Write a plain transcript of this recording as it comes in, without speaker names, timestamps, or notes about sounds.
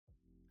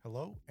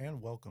Hello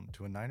and welcome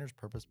to a Niners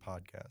Purpose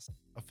podcast,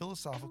 a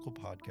philosophical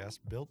podcast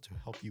built to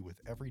help you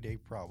with everyday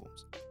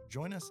problems.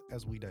 Join us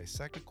as we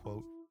dissect a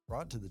quote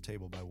brought to the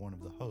table by one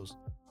of the hosts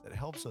that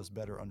helps us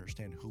better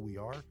understand who we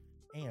are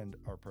and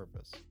our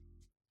purpose.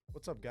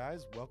 What's up,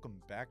 guys?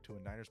 Welcome back to a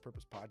Niners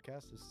Purpose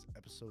podcast. This is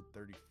episode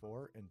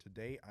 34, and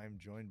today I'm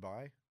joined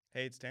by...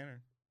 Hey, it's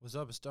Tanner. What's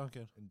up? It's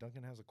Duncan. And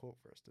Duncan has a quote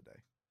for us today.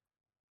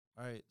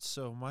 All right,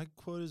 so my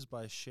quote is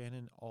by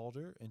Shannon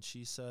Alder, and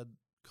she said,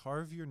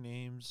 "Carve your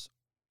names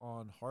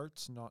on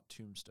hearts, not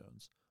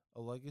tombstones.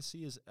 A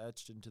legacy is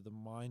etched into the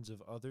minds of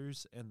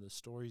others and the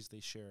stories they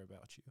share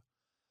about you."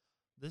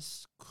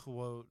 This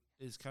quote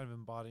is kind of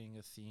embodying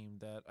a theme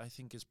that I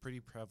think is pretty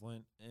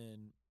prevalent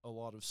in a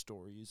lot of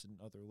stories and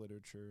other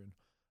literature, and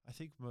I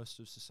think most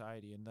of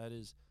society, and that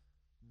is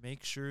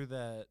make sure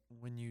that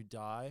when you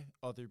die,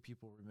 other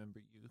people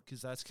remember you,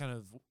 because that's kind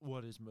of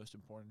what is most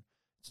important.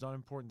 It's not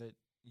important that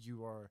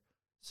you are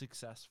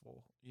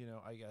successful,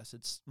 I guess.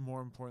 It's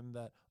more important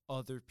that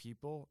other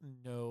people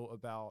know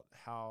about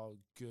how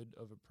good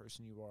of a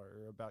person you are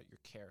or about your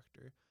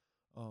character.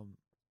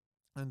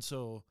 And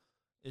so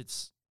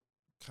it's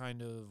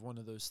kind of one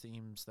of those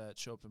themes that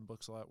show up in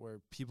books a lot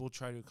where people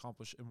try to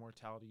accomplish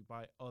immortality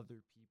by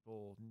other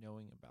people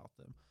knowing about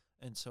them.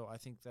 And so I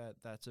think that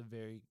that's a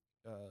very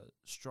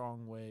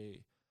strong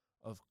way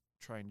of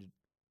trying to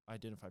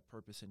identify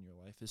purpose in your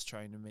life, is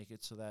trying to make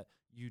it so that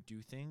you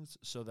do things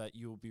so that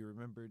you will be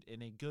remembered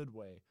in a good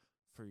way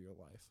for your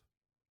life.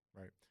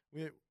 Right.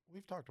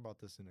 We've talked about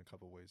this in a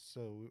couple of ways.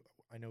 So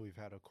I know we've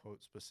had a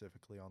quote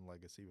specifically on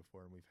legacy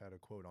before, and we've had a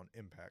quote on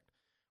impact,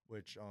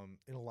 which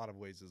in a lot of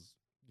ways is,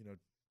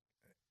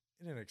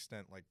 in an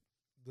extent, like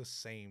the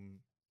same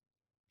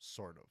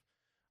sort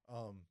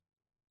of.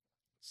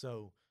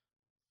 So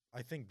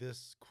I think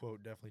this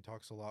quote definitely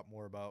talks a lot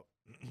more about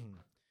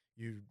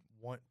you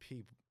want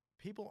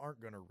people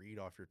aren't going to read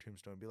off your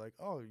tombstone and be like,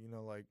 oh,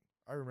 like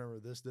I remember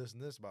this,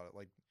 and this about it.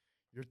 Like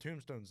your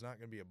tombstone's not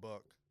going to be a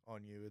book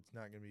on you. It's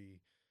not going to be,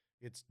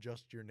 it's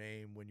just your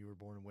name, when you were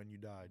born and when you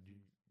died.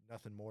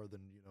 Nothing more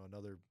than,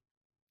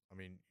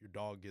 your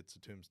dog gets a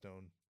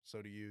tombstone.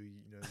 So do you,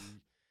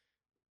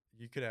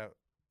 you could have,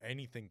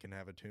 anything can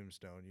have a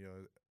tombstone,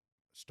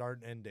 start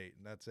and end date,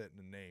 and that's it,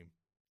 and a name.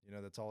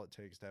 That's all it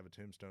takes to have a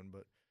tombstone.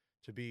 But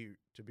to be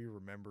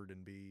remembered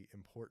and be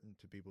important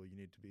to people, you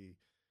need to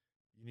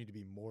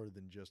be more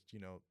than just,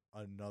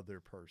 another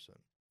person.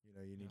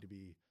 You need to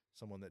be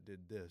someone that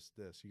did this.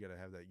 You got to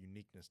have that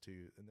uniqueness to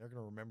you. And they're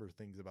going to remember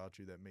things about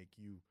you that make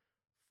you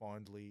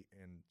fondly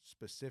and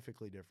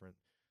specifically different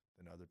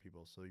than other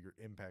people. So your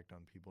impact on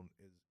people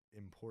is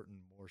important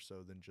more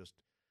so than just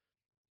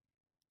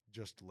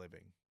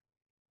living.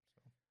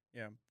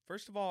 Yeah.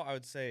 First of all, I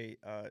would say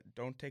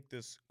don't take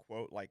this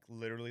quote like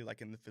literally,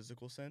 like in the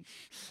physical sense.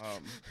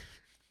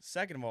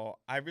 Second of all,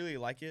 I really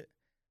like it.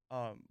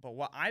 But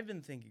what I've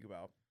been thinking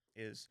about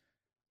is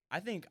I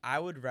think I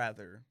would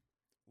rather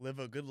live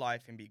a good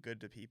life and be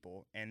good to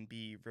people and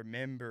be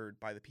remembered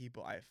by the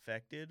people I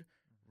affected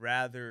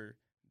rather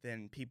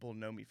than people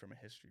know me from a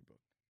history book.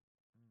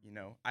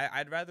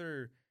 I'd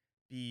rather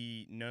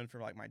be known for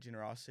like my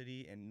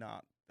generosity and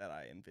not that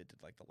I invented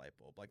like the light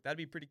bulb. Like that'd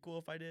be pretty cool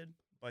if I did.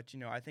 But,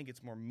 I think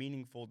it's more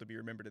meaningful to be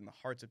remembered in the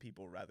hearts of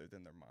people rather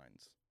than their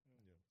minds.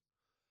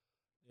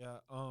 Yeah.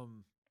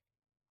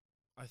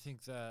 I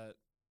think that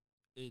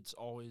it's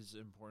always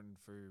important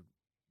for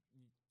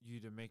you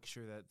to make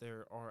sure that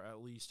there are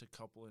at least a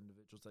couple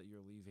individuals that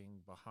you're leaving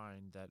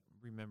behind that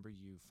remember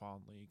you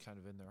fondly kind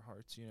of in their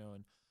hearts,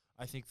 and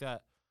I think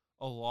that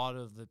a lot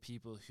of the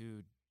people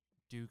who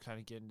do kind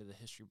of get into the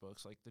history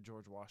books, like the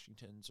George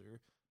Washingtons or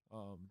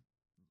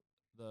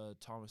the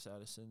Thomas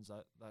Edisons,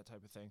 that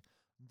type of thing,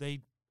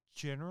 they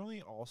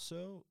generally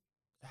also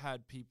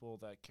had people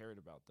that cared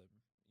about them.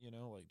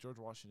 Like George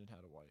Washington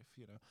had a wife,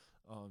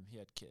 he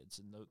had kids,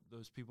 and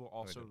those people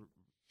also.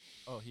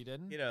 Oh, he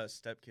didn't? He had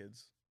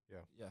stepkids.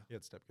 Yeah. He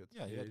had stepkids.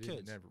 Yeah, he had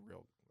kids. Never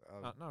real.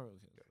 Not real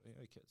kids. Yeah.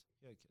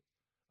 He had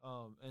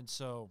kids. And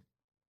so,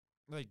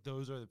 like,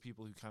 those are the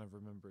people who kind of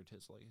remembered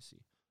his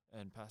legacy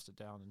and passed it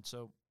down. And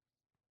so,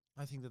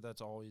 I think that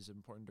that's always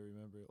important to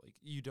remember. Like,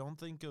 you don't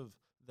think of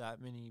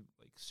that many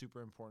like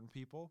super important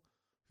people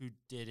who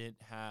didn't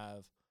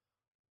have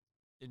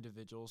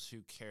individuals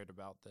who cared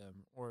about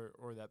them or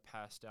that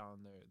passed down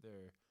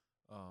their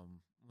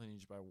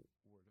lineage by word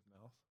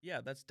of mouth.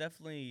 Yeah, that's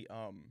definitely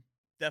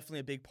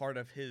a big part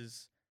of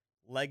his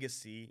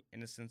legacy in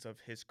the sense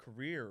of his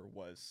career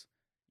was,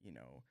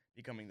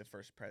 becoming the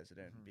first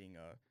president, being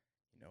a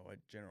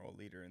general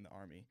leader in the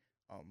army.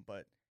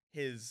 But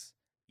his,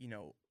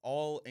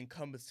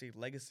 all-encompassing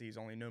legacy is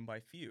only known by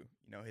few,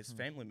 his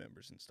family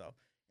members and stuff.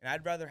 And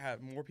I'd rather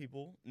have more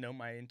people know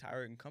my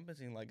entire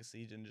encompassing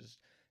legacy than just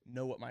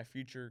know what my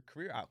future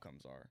career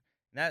outcomes are.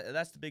 And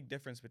that's the big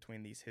difference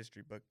between these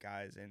history book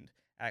guys and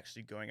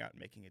actually going out and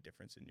making a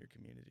difference in your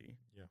community.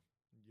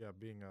 Yeah,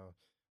 being a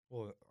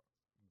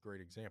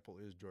great example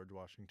is George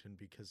Washington,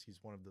 because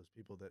he's one of those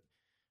people that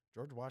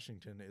George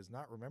Washington is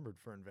not remembered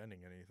for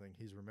inventing anything.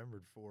 He's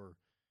remembered for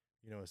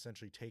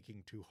essentially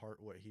taking to heart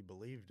what he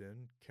believed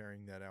in,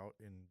 carrying that out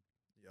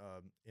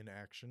in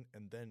action,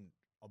 and then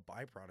a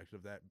byproduct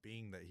of that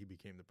being that he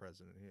became the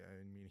president.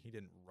 I mean, he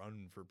didn't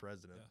run for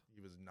president;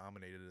 he was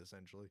nominated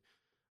essentially,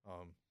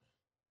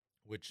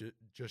 which it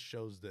just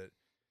shows that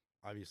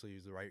obviously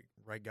he's the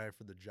right guy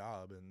for the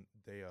job, and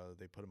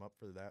they put him up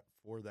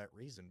for that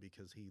reason,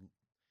 because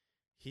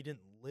he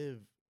didn't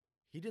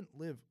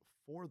live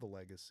for the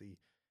legacy.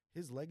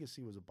 His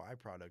legacy was a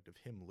byproduct of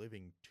him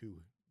living to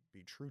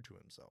be true to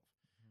himself,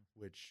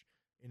 which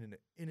in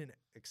an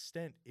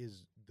extent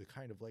is the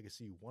kind of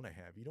legacy you want to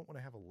have. You don't want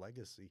to have a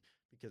legacy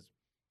because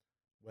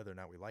whether or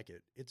not we like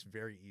it, it's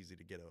very easy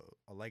to get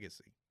a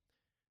legacy.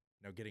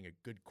 Now, getting a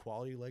good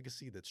quality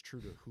legacy that's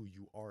true to who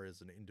you are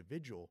as an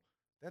individual,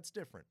 that's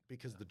different,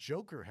 because the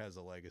Joker has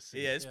a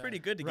legacy. Yeah, it's pretty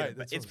good to get.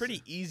 It's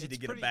pretty easy to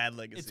get a bad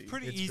legacy. It's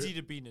pretty easy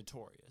to be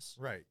notorious.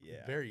 Right.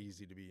 Yeah. Very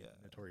easy to be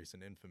notorious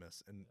and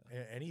infamous, and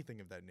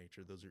anything of that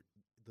nature. Those are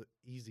the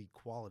easy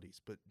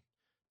qualities. But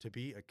to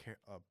be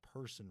a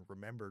person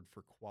remembered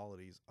for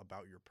qualities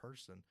about your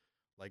person,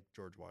 like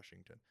George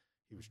Washington,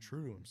 he was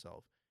true to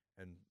himself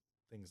and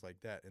things like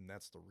that. And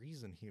that's the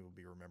reason he will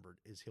be remembered,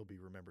 is he'll be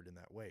remembered in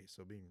that way.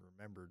 So being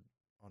remembered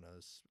on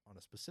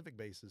a specific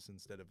basis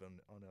instead of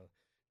on a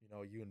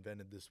you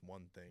invented this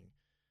one thing,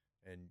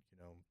 and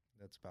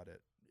that's about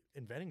it.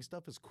 Inventing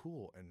stuff is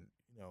cool, and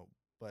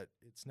but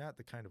it's not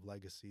the kind of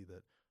legacy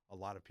that a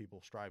lot of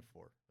people strive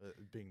for,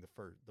 being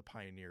the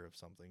pioneer of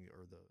something,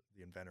 or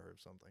the inventor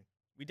of something.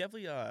 We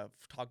definitely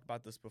talked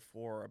about this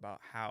before, about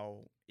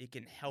how it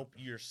can help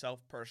yourself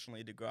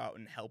personally to go out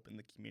and help in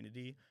the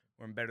community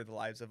or better the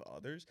lives of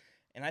others.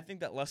 And I think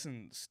that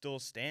lesson still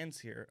stands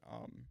here.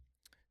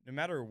 No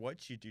matter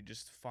what you do,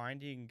 just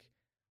finding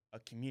a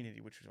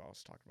community, which is what I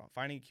was talking about,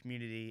 finding a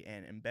community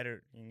and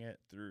embedding it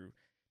through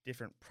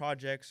different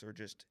projects, or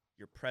just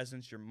your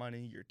presence, your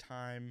money, your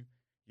time,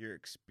 your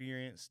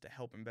experience to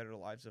help and better the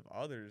lives of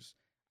others.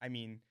 I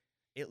mean,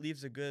 it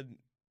leaves a good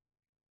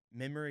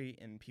memory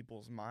in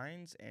people's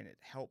minds, and it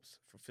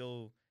helps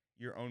fulfill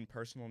your own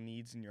personal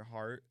needs in your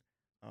heart.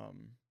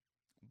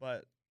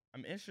 But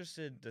I'm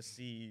interested to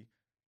see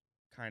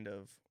kind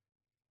of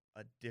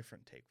a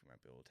different take we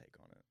might be able to take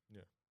on it.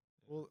 Yeah.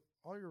 Well,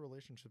 all your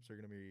relationships are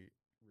going to be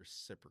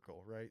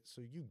reciprocal, right?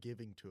 So you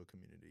giving to a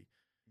community,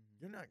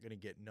 you're not going to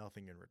get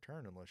nothing in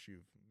return unless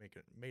you've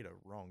made a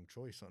wrong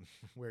choice on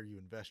where you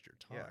invest your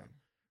time,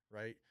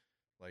 right?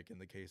 Like in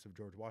the case of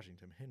George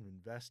Washington, him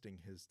investing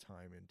his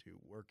time into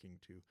working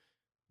to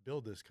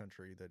build this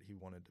country that he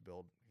wanted to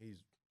build.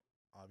 He's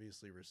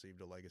obviously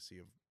received a legacy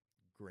of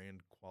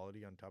grand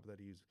quality. On top of that,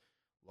 he's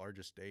large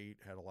estate,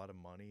 had a lot of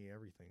money,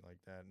 everything like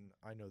that. And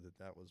I know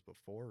that was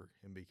before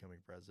him becoming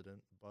president,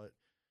 but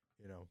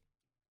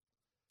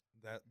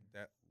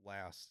that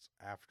lasts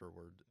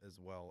afterward as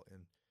well.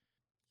 And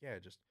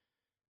just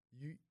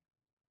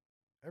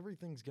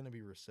everything's going to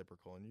be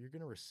reciprocal, and you're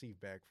going to receive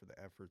back for the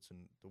efforts and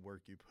the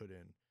work you put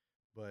in.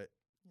 But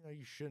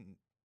you shouldn't,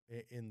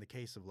 in the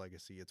case of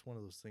legacy, it's one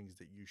of those things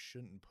that you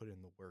shouldn't put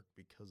in the work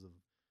because of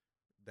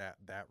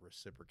that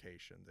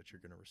reciprocation that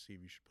you're going to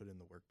receive. You should put in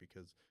the work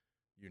because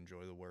you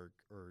enjoy the work,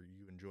 or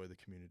you enjoy the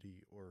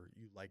community, or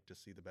you like to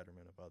see the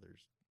betterment of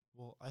others.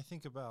 Well, I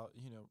think about,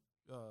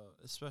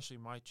 especially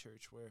my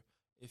church, where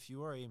if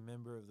you are a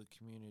member of the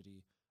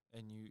community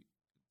and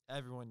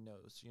everyone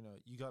knows,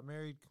 you got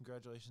married,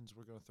 congratulations,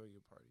 we're going to throw you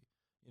a party.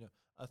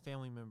 A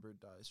family member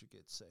dies or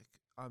gets sick.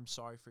 I'm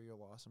sorry for your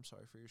loss. I'm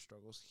sorry for your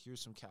struggles.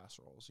 Here's some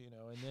casseroles,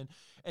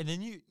 and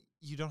then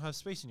you don't have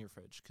space in your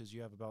fridge because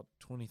you have about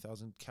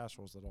 20,000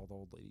 casseroles that all the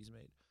old ladies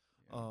made.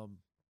 Yeah.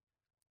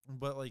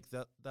 But like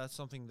that's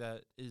something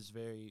that is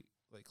very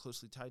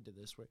closely tied to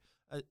this, where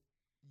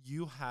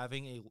you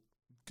having a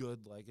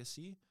good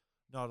legacy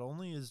not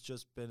only is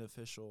just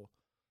beneficial,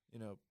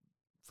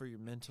 for your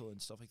mental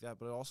and stuff like that,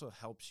 but it also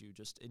helps you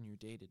just in your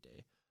day to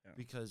day,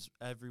 because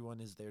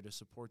everyone is there to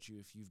support you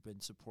if you've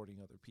been supporting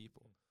other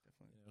people.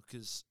 Definitely,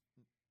 because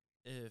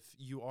if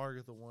you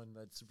are the one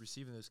that's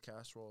receiving those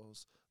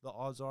casseroles, the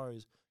odds are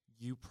is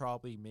you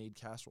probably made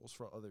casseroles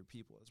for other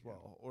people as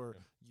well, or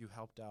you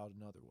helped out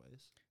in other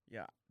ways.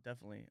 Yeah,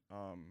 definitely.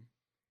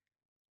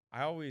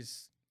 I've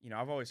always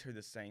heard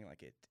this saying,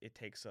 like it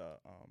takes a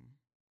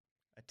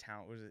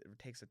town. What is it? It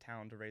takes a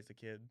town to raise a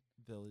kid.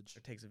 Village.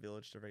 It takes a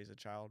village to raise a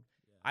child.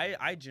 Yeah.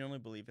 I genuinely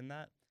believe in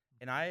that,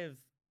 and I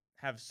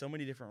have so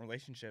many different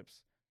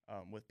relationships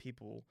with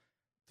people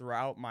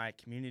throughout my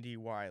community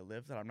where I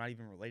live that I'm not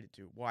even related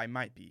to. Well, I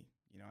might be.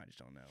 I just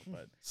don't know.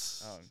 But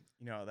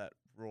how that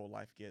rural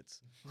life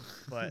gets.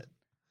 But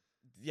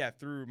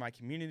through my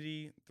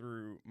community,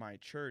 through my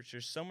church,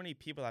 there's so many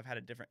people that have had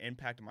a different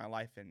impact in my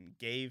life and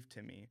gave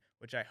to me,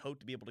 which I hope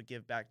to be able to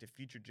give back to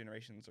future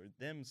generations, or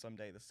them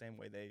someday, the same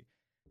way they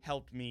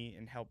helped me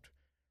and helped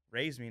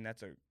raise me. And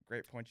that's a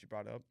great point you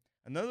brought up.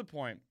 Another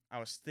point I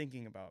was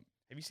thinking about,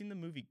 have you seen the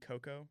movie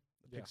Coco,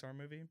 the Pixar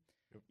movie?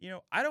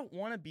 Yep. I don't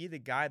want to be the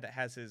guy that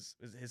has his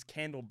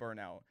candle burn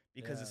out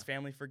because his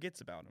family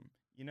forgets about him.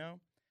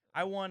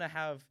 I want to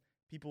have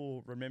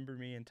people remember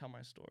me and tell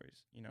my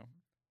stories.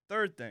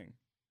 Third thing,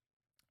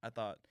 I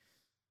thought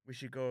we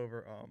should go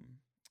over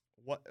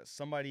what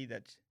somebody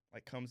that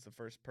like comes the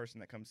first person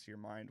that comes to your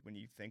mind when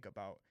you think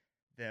about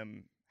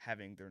them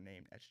having their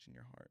name etched in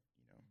your heart.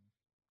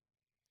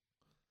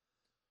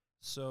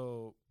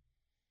 So,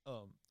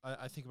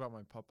 I think about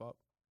my pop up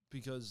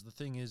because the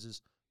thing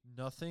is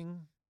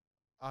nothing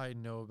I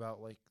know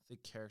about like the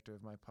character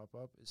of my pop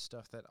up is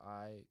stuff that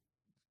I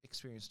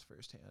experienced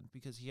firsthand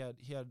because he had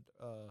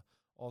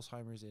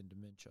Alzheimer's and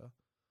dementia,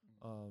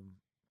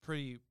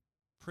 pretty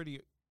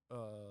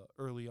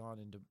early on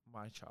into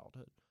my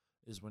childhood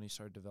is when he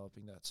started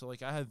developing that. So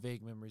like I have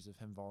vague memories of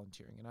him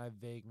volunteering and I have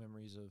vague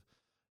memories of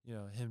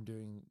him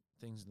doing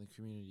things in the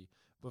community,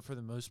 but for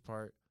the most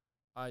part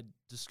I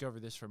discover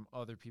this from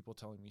other people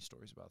telling me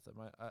stories about them.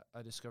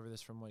 I discover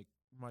this from like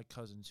my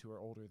cousins who are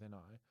older than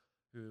I,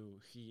 who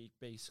he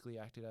basically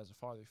acted as a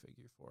father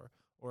figure for,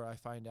 or I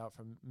find out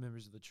from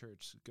members of the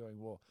church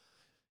going, well,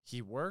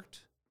 he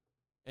worked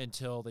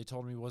until they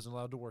told him he wasn't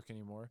allowed to work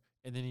anymore,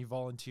 and then he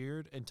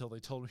volunteered until they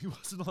told him he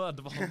wasn't allowed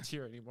to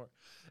volunteer anymore.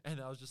 And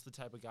that was just the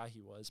type of guy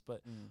he was.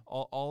 But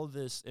all of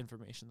this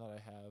information that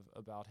I have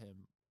about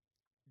him,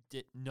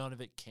 none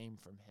of it came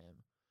from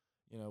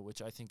him,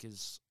 which I think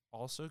is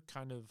also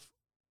kind of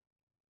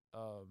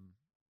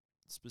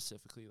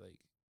specifically like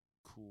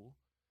cool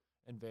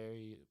and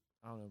very,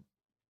 I don't know,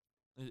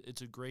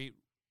 it's a great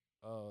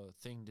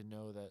thing to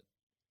know that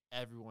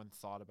everyone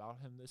thought about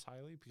him this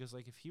highly, because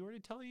like if he were to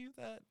tell you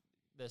that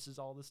this is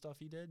all the stuff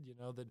he did,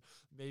 then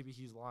maybe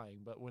he's lying.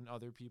 But when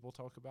other people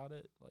talk about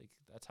it, like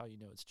that's how you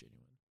know it's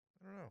genuine.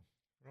 I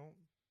don't know.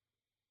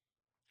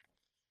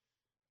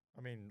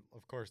 I mean,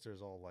 of course,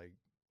 there's all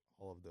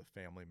of the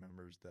family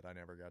members that I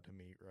never got to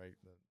meet, right?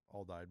 That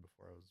all died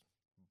before I was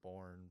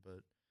born.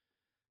 But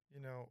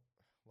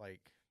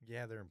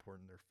yeah, they're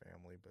important. They're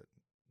family, but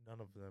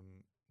none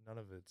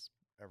of it's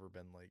ever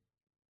been like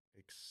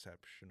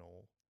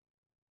exceptional,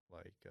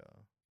 like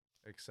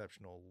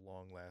exceptional,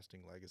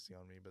 long-lasting legacy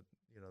on me. But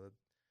that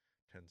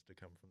tends to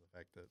come from the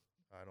fact that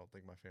I don't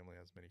think my family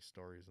has many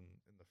stories in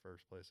the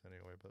first place,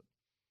 anyway. But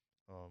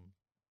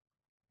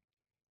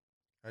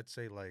I'd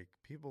say like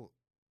people.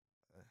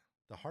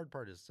 The hard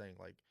part is saying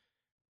like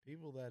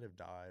people that have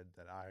died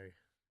that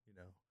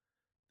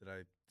that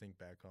I think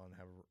back on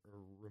have or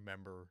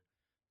remember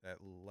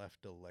that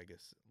left a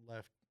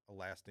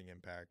lasting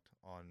impact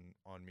on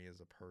me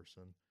as a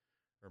person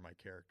or my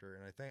character.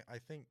 And I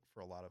think for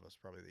a lot of us,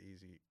 probably the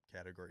easy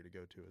category to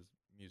go to is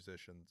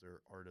musicians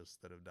or artists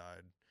that have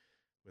died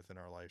within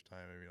our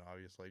lifetime. I mean,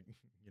 obviously,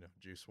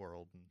 Juice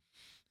World,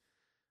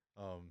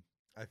 and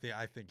I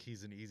think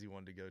he's an easy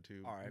one to go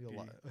to. R.I.P.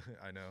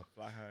 I know,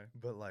 Fly high.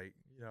 but I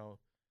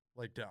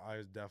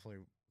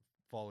definitely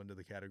fall into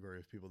the category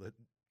of people that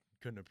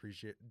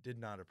did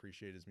not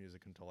appreciate his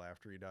music until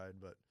after he died.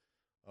 But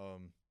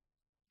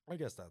I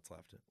guess that's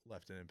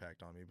left an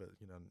impact on me. But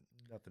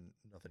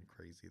nothing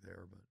crazy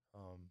there. But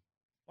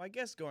Well, I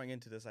guess going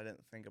into this, I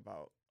didn't think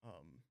about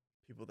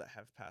people that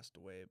have passed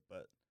away,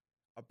 but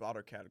a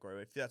broader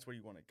category. If that's where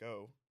you want to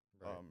go,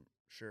 right.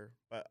 Sure.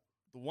 But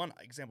the one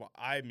example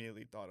I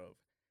immediately thought of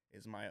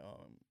is my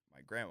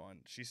grandma. And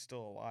she's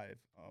still alive,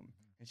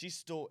 and she's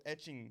still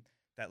etching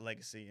that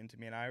legacy into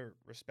me, and I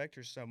respect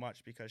her so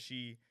much because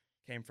she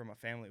came from a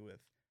family with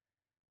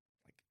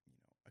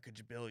a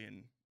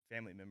kajabillion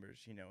family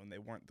members, and they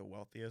weren't the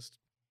wealthiest,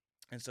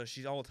 and so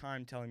she's all the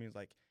time telling me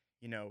like,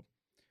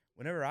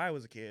 whenever I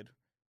was a kid,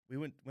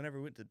 whenever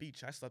we went to the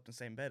beach, I slept in the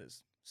same bed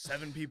as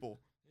 7 people.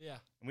 Yeah,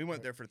 and we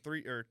went there for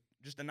 3 or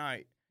just a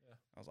night. Yeah,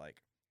 I was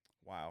like,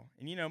 wow.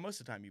 And most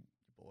of the time you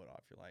pull it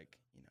off. You're like,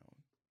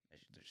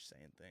 they're just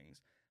saying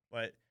things,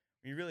 but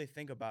when you really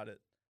think about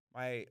it,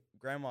 my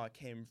grandma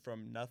came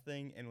from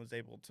nothing and was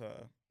able to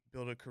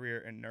build a career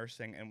in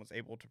nursing and was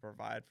able to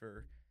provide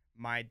for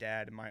my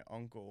dad and my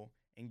uncle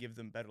and give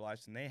them better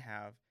lives than they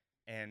have.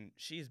 And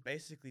she's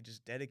basically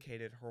just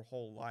dedicated her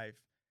whole life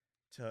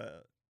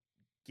to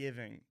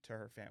giving to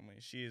her family.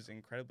 She is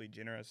incredibly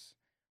generous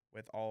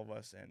with all of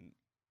us and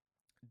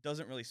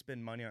doesn't really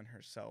spend money on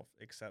herself,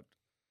 except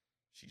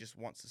she just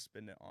wants to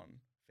spend it on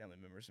family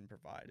members and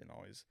provide and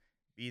always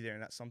be there.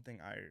 And that's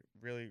something I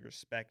really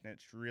respect, and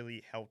it's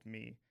really helped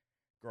me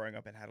growing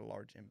up and had a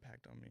large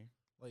impact on me.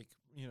 Like,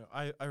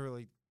 I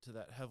relate to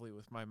that heavily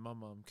with my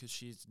mom because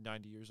she's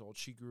 90 years old.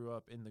 She grew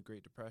up in the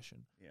Great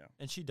Depression. Yeah.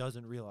 And she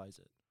doesn't realize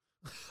it.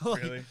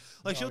 Really?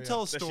 Like she'll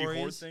tell stories. Does she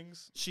hoard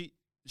things?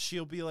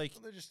 She'll be like,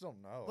 well, they just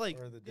don't know. Like,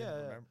 or they didn't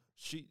remember.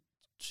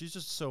 She's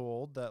just so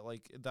old that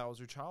like that was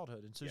her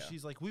childhood. And so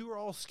she's like, we were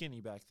all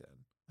skinny back then.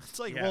 It's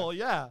like, well,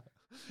 yeah.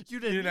 You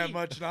didn't have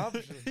much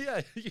option.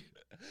 Yeah,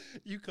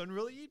 you couldn't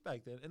really eat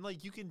back then. And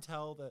like you can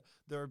tell that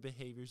there are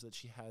behaviors that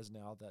she has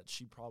now that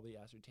she probably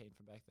ascertained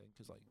from back then,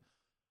 because like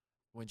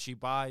when she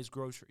buys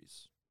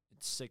groceries,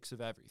 it's 6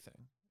 of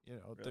everything. Really?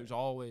 There's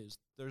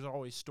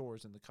always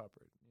stores in the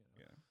cupboard.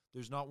 Yeah.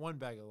 There's not 1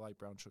 bag of light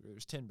brown sugar.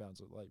 There's 10 pounds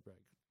of light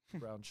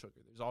brown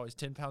sugar. There's always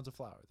 10 pounds of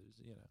flour.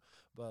 There's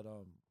but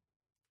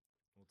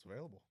what's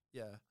available.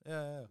 Yeah.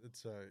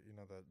 It's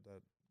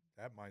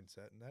that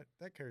mindset, and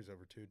that carries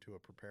over to a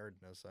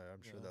preparedness.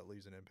 I'm sure that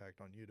leaves an impact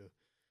on you to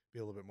be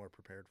a little bit more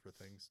prepared for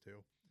things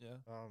too. Yeah.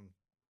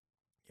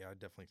 Yeah, I'd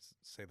definitely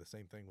say the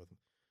same thing with,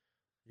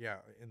 yeah,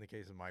 in the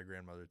case of my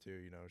grandmother too,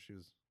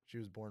 she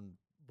was born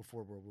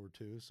before World War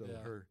II, so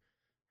Yeah.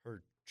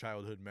 her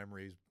childhood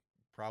memories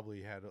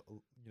probably had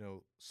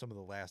some of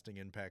the lasting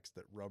impacts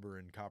that rubber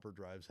and copper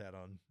drives had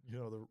on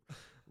the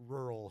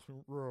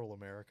rural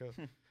America.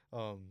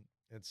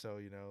 And so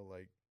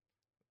like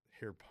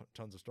hear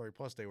tons of story.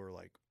 Plus they were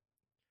like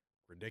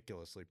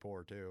ridiculously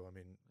poor too. I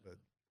mean, but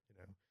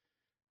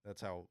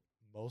that's how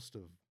most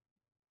of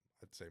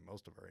I'd say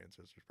most of our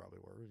ancestors probably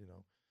were.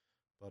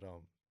 But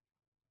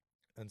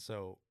and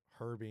so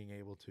her being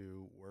able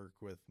to work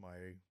with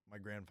my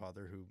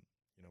grandfather who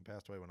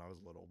passed away when I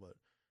was little, but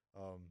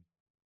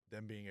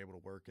them being able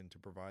to work and to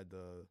provide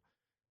the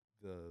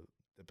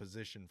the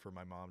position for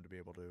my mom to be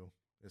able to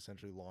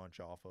essentially launch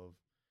off of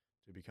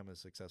to become as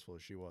successful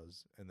as she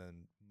was, and then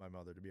my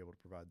mother to be able to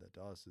provide that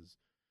to us is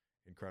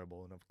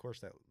incredible. And of course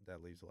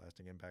that leaves a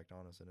lasting impact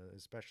on us, and it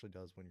especially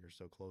does when you're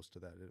so close to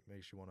that. It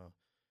makes you want to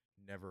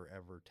never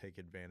ever take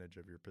advantage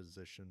of your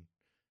position,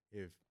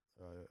 if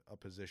a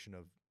position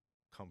of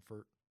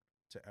comfort,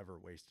 to ever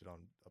waste it on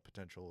a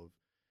potential of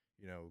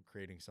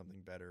creating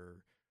something better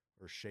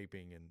or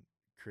shaping and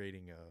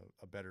creating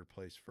a better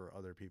place for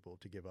other people,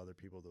 to give other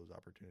people those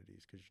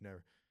opportunities, because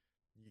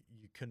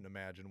you couldn't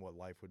imagine what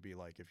life would be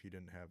like if you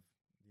didn't have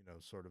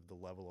sort of the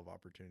level of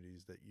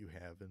opportunities that you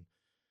have. And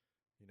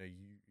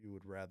you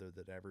would rather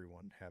that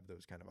everyone have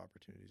those kind of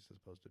opportunities as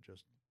opposed to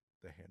just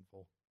the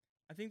handful.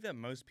 I think that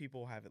most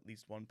people have at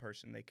least one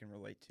person they can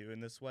relate to in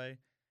this way,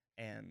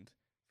 and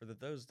for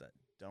those that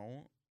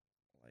don't,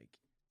 like,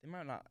 they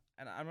might not.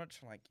 And I'm not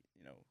trying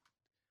to, like,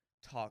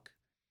 talk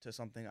to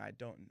something I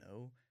don't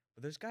know,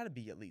 but there's got to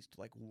be at least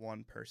like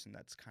one person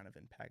that's kind of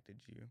impacted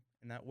you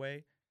in that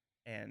way,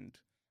 and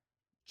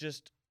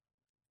just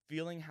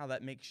feeling how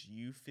that makes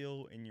you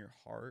feel in your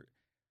heart,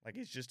 like,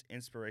 it's just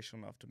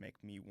inspirational enough to make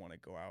me want to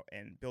go out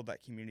and build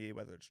that community,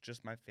 whether it's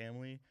just my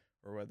family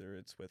or whether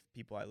it's with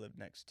people I live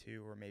next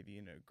to, or maybe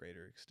in a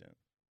greater extent.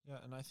 Yeah,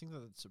 and I think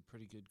that it's a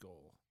pretty good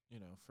goal,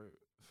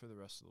 for the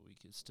rest of the week,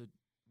 is to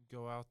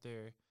go out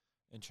there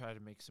and try to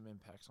make some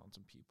impacts on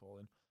some people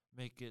and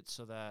make it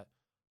so that,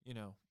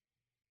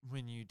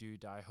 when you do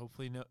die,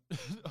 hopefully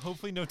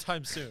no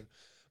time soon,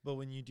 but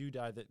when you do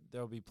die, that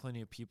there'll be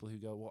plenty of people who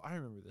go, well, I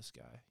remember this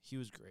guy. He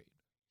was great.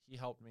 He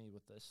helped me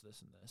with this,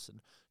 this, and this,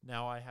 and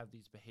now I have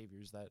these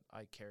behaviors that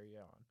I carry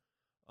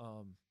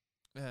on.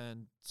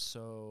 And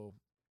so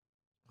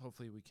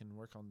hopefully we can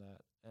work on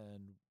that,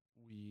 and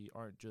we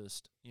aren't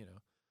just,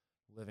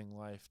 living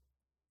life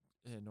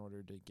in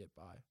order to get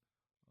by.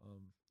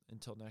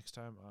 Until next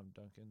time, I'm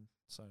Duncan,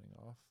 signing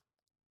off.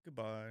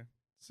 Goodbye.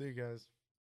 See you guys.